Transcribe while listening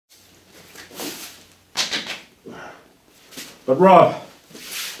But Rob,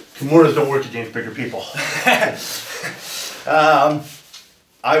 Kimuras don't work against bigger people.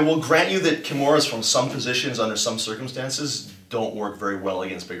 I will grant you that Kimuras from some positions, under some circumstances, don't work very well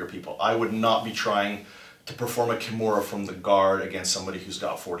against bigger people. I would not be trying to perform a Kimura from the guard against somebody who's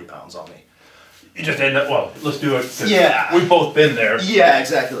got 40 pounds on me. You just end up, well, let's do it. Yeah. We've both been there. Yeah,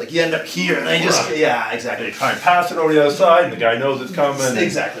 exactly. Like you end up here and I just, yeah, exactly. They try and pass it over the other side and the guy knows it's coming.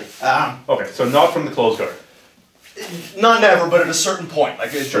 Exactly. Okay, so not from the close guard. Not never, but at a certain point.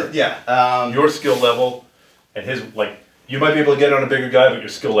 Like, sure. Yeah. Your skill level and his, like, you might be able to get on a bigger guy, but your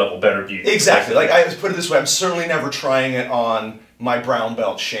skill level better be. Exactly. Like, I put it this way, I'm certainly never trying it on my brown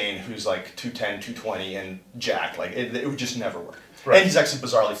belt Shane, who's like 210, 220, and Jack. Like, it would just never work. Right. And he's actually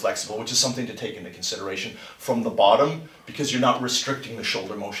bizarrely flexible, which is something to take into consideration from the bottom, because you're not restricting the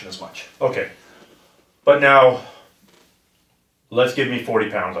shoulder motion as much. Okay. But now, let's give me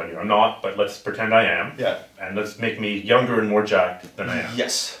 40 pounds on you. I'm not, but let's pretend I am. Yeah. And let's make me younger and more jacked than I am.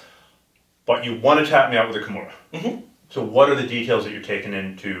 Yes. But you want to tap me out with a Kimura. Mm-hmm. So what are the details that you're taking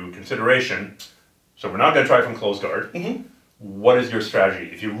into consideration? So we're not going to try from close guard. Mm-hmm. What is your strategy?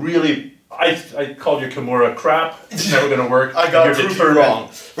 If you really, I called your Kimura crap, it's never going to work. I got proved wrong.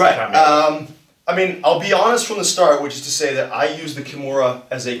 Right. I mean, I'll be honest from the start, which is to say that I use the Kimura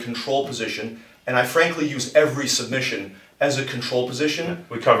as a control position, and I frankly use every submission as a control position. Yeah.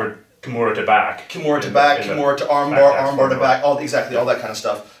 We covered Kimura to back. Kimura to back, Kimura to armbar, armbar to back, all that kind of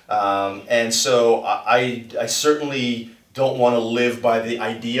stuff. And so I certainly don't want to live by the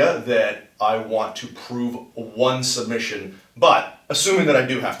idea that I want to prove one submission, but assuming that I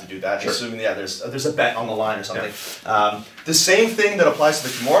do have to do that, sure. Assuming there's a bet on the line or something. Yeah. The same thing that applies to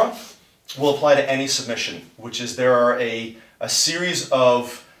the Kimura will apply to any submission, which is there are a series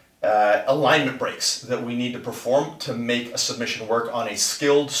of alignment breaks that we need to perform to make a submission work on a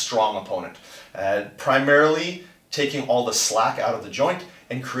skilled, strong opponent. Primarily taking all the slack out of the joint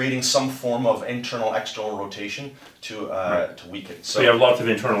and creating some form of internal, external rotation to weaken. So you have lots of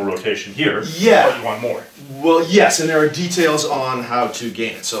internal rotation here, yeah. But you want more. Well, yes, and there are details on how to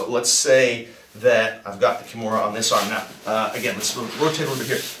gain it. So let's say that I've got the Kimura on this arm now. Again, let's rotate a little bit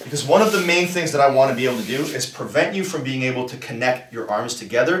here. Because one of the main things that I want to be able to do is prevent you from being able to connect your arms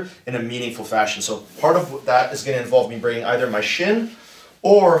together in a meaningful fashion. So part of that is going to involve me bringing either my shin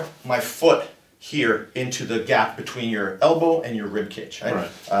or my foot here into the gap between your elbow and your rib cage. Right?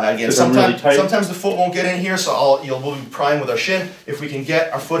 Again, sometimes the foot won't get in here, so we'll be prying with our shin. If we can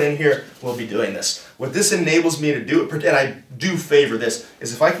get our foot in here, we'll be doing this. What this enables me to do, and I do favor this,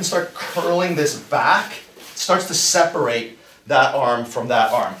 is if I can start curling this back, it starts to separate that arm from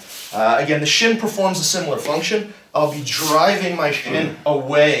that arm. Again, the shin performs a similar function. I'll be driving my shin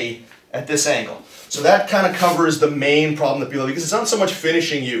away at this angle. So that kind of covers the main problem that people have, because it's not so much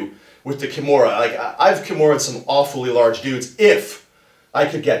finishing you with the Kimura. Like, I've Kimura'd some awfully large dudes if I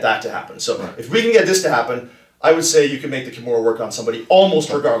could get that to happen. So if we can get this to happen, I would say you can make the Kimura work on somebody almost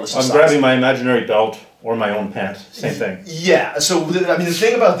regardless of size. I'm grabbing my imaginary belt or my own pants. Same thing. Yeah. So, I mean, the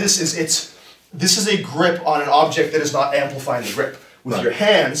thing about this is this is a grip on an object that is not amplifying the grip. With your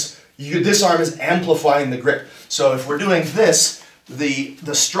hands, this arm is amplifying the grip. So if we're doing this,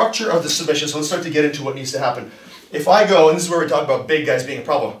 the structure of the submission, so let's start to get into what needs to happen. If I go, and this is where we talk about big guys being a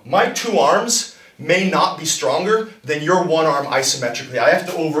problem, my two arms may not be stronger than your one arm isometrically. I have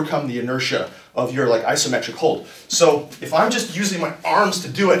to overcome the inertia of your isometric hold. So if I'm just using my arms to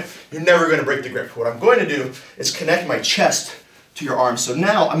do it, you're never going to break the grip. What I'm going to do is connect my chest to your arms. So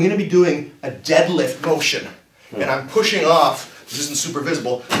now I'm going to be doing a deadlift motion, and I'm pushing off, this isn't super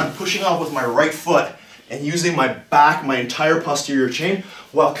visible, I'm pushing off with my right foot and using my back, my entire posterior chain,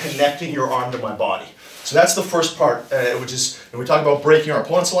 while connecting your arm to my body. So that's the first part, which is, when we talk about breaking our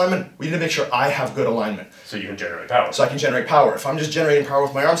opponent's alignment, we need to make sure I have good alignment. So you can generate power. So I can generate power. If I'm just generating power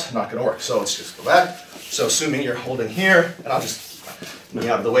with my arms, not going to work. So let's just go back. So assuming you're holding here, and I'll just move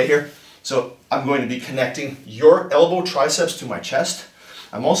out of the way here. So I'm going to be connecting your elbow triceps to my chest.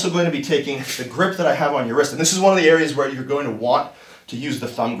 I'm also going to be taking the grip that I have on your wrist. And this is one of the areas where you're going to want to use the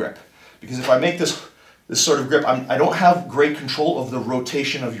thumb grip. Because if I make this sort of grip, I don't have great control of the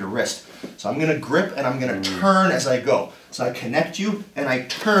rotation of your wrist. So I'm going to grip and I'm going to turn as I go. So I connect you and I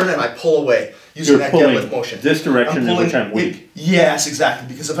turn and I pull away using that deadlift motion. This direction in which I'm weak. Yes, exactly.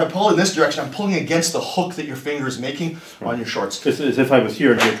 Because if I pull in this direction, I'm pulling against the hook that your finger is making on your shorts. It's as if I was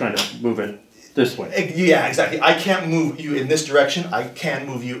here and you're trying to move it this way. Yeah, exactly. I can't move you in this direction. I can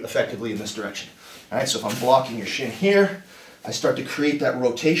move you effectively in this direction. All right, so if I'm blocking your shin here, I start to create that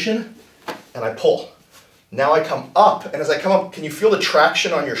rotation and I pull. Now I come up, and as I come up, can you feel the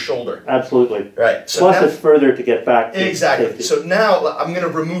traction on your shoulder? Absolutely. Right. So plus now, it's further to get back to exactly. Safety. So now I'm going to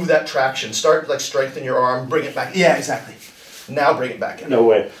remove that traction. Start strengthen your arm, bring it back. Yeah, exactly. Now bring it back in. No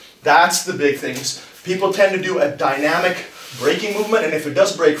way. That's the big thing. People tend to do a dynamic braking movement, and if it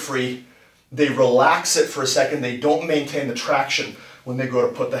does break free, they relax it for a second. They don't maintain the traction when they go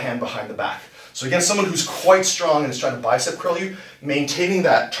to put the hand behind the back. So again, someone who's quite strong and is trying to bicep curl you, maintaining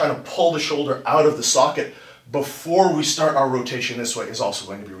that, trying to pull the shoulder out of the socket before we start our rotation this way is also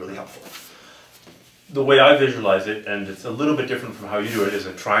going to be really helpful. The way I visualize it, and it's a little bit different from how you do it, is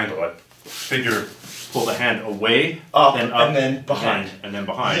a triangle. I figure pull the hand away, up, then up, and then behind. And then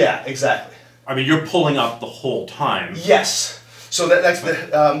behind. Yeah, exactly. I mean, you're pulling up the whole time. Yes. So that's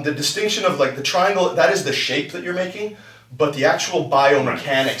the distinction of like the triangle, that is the shape that you're making, but the actual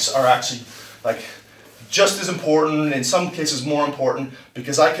biomechanics are actually like just as important, in some cases more important,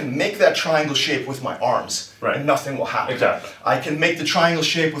 because I can make that triangle shape with my arms, and nothing will happen. Exactly. I can make the triangle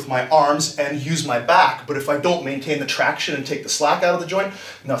shape with my arms and use my back, but if I don't maintain the traction and take the slack out of the joint,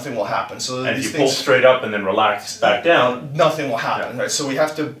 nothing will happen. So and if you pull straight up and then relax back down, nothing will happen. Right? So we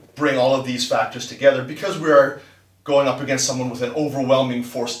have to bring all of these factors together because we are going up against someone with an overwhelming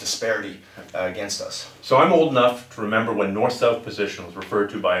force disparity against us. So I'm old enough to remember when north-south position was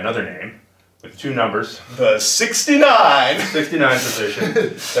referred to by another name, with 2 numbers. The 69! 69 position.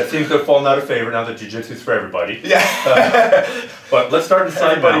 That seems to have fallen out of favor now that jiu-jitsu is for everybody. Yeah. But let's start in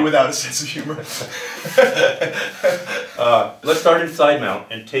side everybody mount. without a sense of humor. Let's start in side mount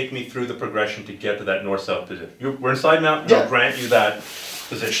and take me through the progression to get to that north-south position. We're in side mount, and I'll grant you that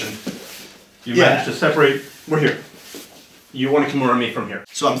position. You managed to separate. We're here. You want to Kimura me from here.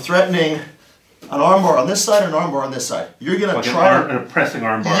 So I'm threatening an armbar on this side and an armbar on this side. You're going like to try a pressing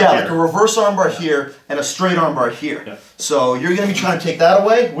armbar yeah, here. like a reverse armbar here and a straight armbar here. Yeah. So you're going to be trying to take that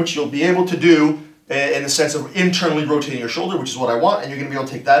away, which you'll be able to do in the sense of internally rotating your shoulder, which is what I want, and you're going to be able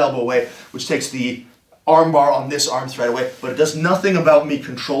to take that elbow away, which takes the armbar on this arm thread away, but it does nothing about me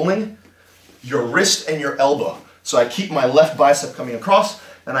controlling your wrist and your elbow. So I keep my left bicep coming across,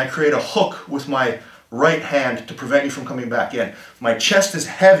 and I create a hook with my right hand to prevent you from coming back in. My chest is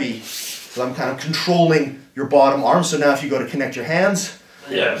heavy, so I'm kind of controlling your bottom arm. So now if you go to connect your hands,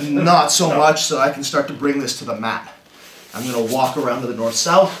 not so much, so I can start to bring this to the mat. I'm going to walk around to the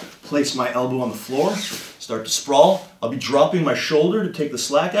north-south, place my elbow on the floor, start to sprawl. I'll be dropping my shoulder to take the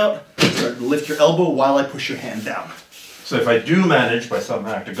slack out, start to lift your elbow while I push your hand down. So if I do manage, by some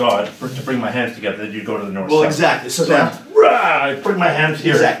act of God, to bring my hands together, then you go to the north-south. Well, exactly. So now, I put my hands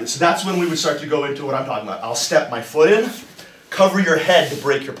here. Exactly. So that's when we would start to go into what I'm talking about. I'll step my foot in, cover your head to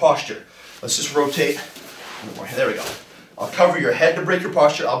break your posture. Let's just rotate. There we go. I'll cover your head to break your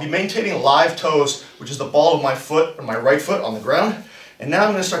posture. I'll be maintaining live toes, which is the ball of my foot, or my right foot on the ground. And now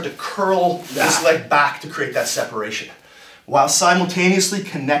I'm going to start to curl this leg back to create that separation, while simultaneously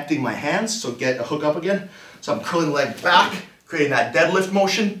connecting my hands. So get a hook up again. So I'm curling the leg back, creating that deadlift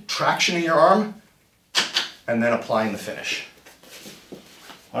motion, tractioning your arm, and then applying the finish.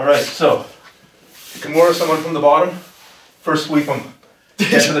 All right, so Kimura someone from the bottom. First sweep them,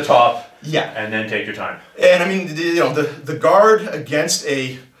 get to the top, and then take your time. And I mean, the guard against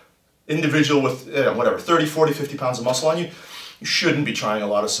a individual with whatever 30, 40, 50 pounds of muscle on you, you shouldn't be trying a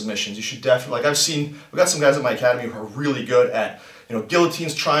lot of submissions. You should definitely, like we've got some guys at my academy who are really good at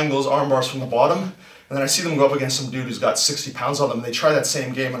guillotines, triangles, arm bars from the bottom, and then I see them go up against some dude who's got 60 pounds on them, and they try that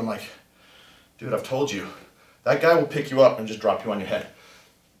same game, and I'm like, dude, I've told you, that guy will pick you up and just drop you on your head.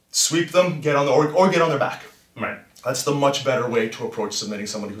 Sweep them, get on or get on their back. Right. That's the much better way to approach submitting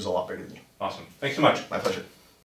somebody who's a lot bigger than you. Awesome. Thanks so much. My pleasure.